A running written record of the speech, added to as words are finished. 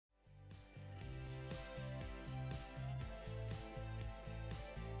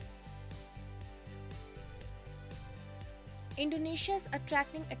Indonesia is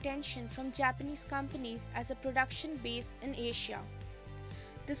attracting attention from Japanese companies as a production base in Asia.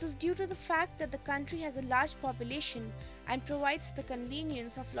 This is due to the fact that the country has a large population and provides the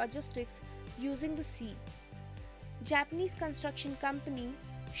convenience of logistics using the sea. Japanese construction company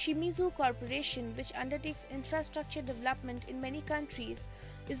Shimizu Corporation, which undertakes infrastructure development in many countries,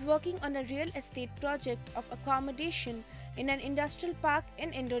 is working on a real estate project of accommodation in an industrial park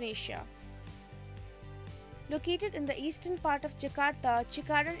in Indonesia. Located in the eastern part of Jakarta,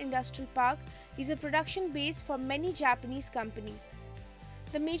 Chikaran Industrial Park is a production base for many Japanese companies.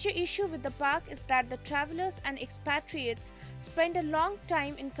 The major issue with the park is that the travelers and expatriates spend a long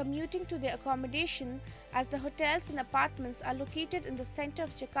time in commuting to their accommodation, as the hotels and apartments are located in the center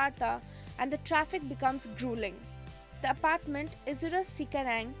of Jakarta and the traffic becomes grueling. The apartment Izura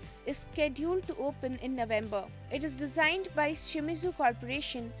Sikarang is scheduled to open in November. It is designed by Shimizu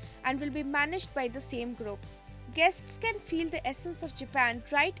Corporation and will be managed by the same group. Guests can feel the essence of Japan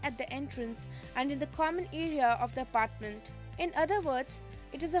right at the entrance and in the common area of the apartment. In other words,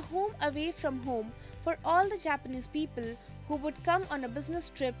 it is a home away from home for all the Japanese people who would come on a business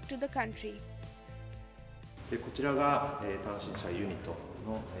trip to the country. こちらが単身者ユニット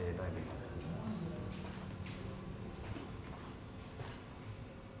の内部になっております。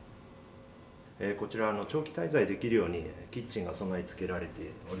こちら長期滞在できるようにキッチンが備え付けられ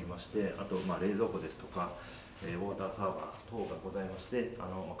ておりまして、あと冷蔵庫ですとかウォーターサーバー等がございまして、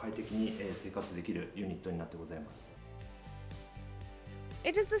快適に生活できるユニットになってございます。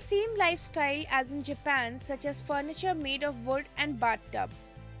It is the same lifestyle as in Japan, such as furniture made of wood and bathtub.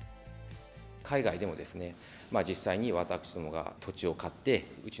 海外でもですね、実際に私どもが土地を買って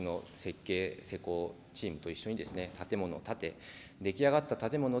うちの設計施工チームと一緒にですね建物を建て、出来上がった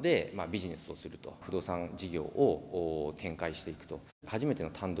建物でビジネスをすると、不動産事業を展開していくと、初めての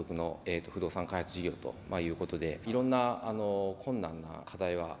単独の不動産開発事業ということで、いろんな困難な課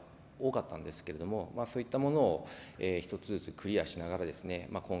題は多かったんですけれども、そういったものを一つずつクリアしながらですね、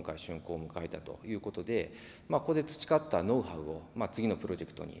今回竣工を迎えたということで、ここで培ったノウハウを次のプロジェ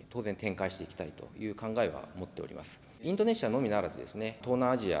クトに当然展開していきたいという考えは持っております。インドネシアのみならずですね、東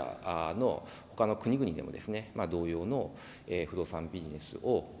南アジアの他の国々でもですね、同様の不動産ビジネス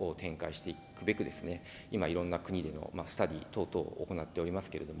を展開していくべくですね、今いろんな国でのスタディ等々を行っております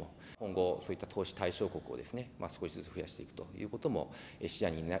けれども、今後そういった投資対象国をですね、少しずつ増やしていくということも視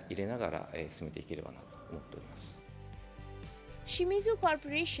野に入れながら進めていければなと思っております。Shimizu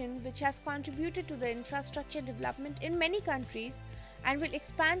Corporation, which has contributed to the infrastructure development in many countries and will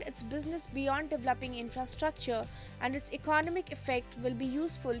expand its business beyond developing infrastructure, and its economic effect will be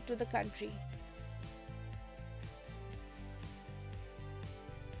useful to the country.